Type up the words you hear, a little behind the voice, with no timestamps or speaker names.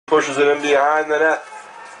pushes it in behind the net.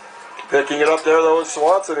 Picking it up there, though, is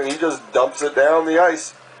Swanson, and he just dumps it down the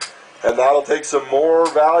ice. And that'll take some more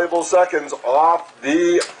valuable seconds off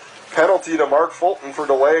the penalty to Mark Fulton for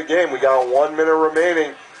delay of game. We got 1 minute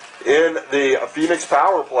remaining in the Phoenix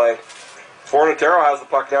power play. Fornatero has the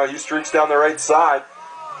puck now. He streaks down the right side.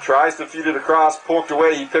 Tries to feed it across, poked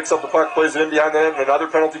away. He picks up the puck, plays it in behind the net, and another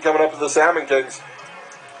penalty coming up for the Salmon Kings.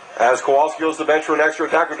 As Kowalski goes to the bench for an extra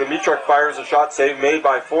attacker, Dmytruk fires a shot, save made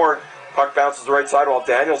by Ford. Puck bounces the right side while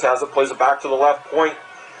Daniels has it, plays it back to the left point.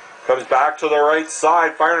 Comes back to the right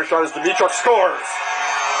side, firing a shot as Dmytruk scores.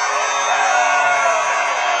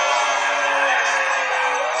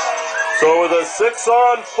 So with a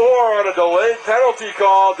 6-on-4 on a delayed penalty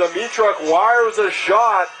call, Dmytruk wires a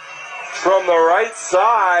shot from the right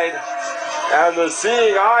side, and the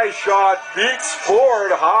seeing eye shot beats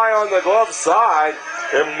Ford high on the glove side.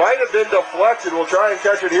 It might have been deflected. We'll try and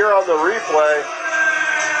catch it here on the replay.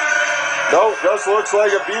 Nope, just looks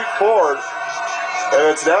like it beat Ford.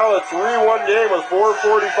 And it's now a 3-1 game with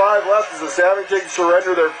 4:45 left as the Salmon Kings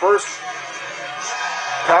surrender their first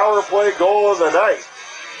power play goal of the night.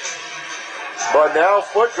 But now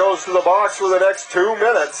Foote goes to the box for the next 2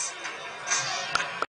 minutes.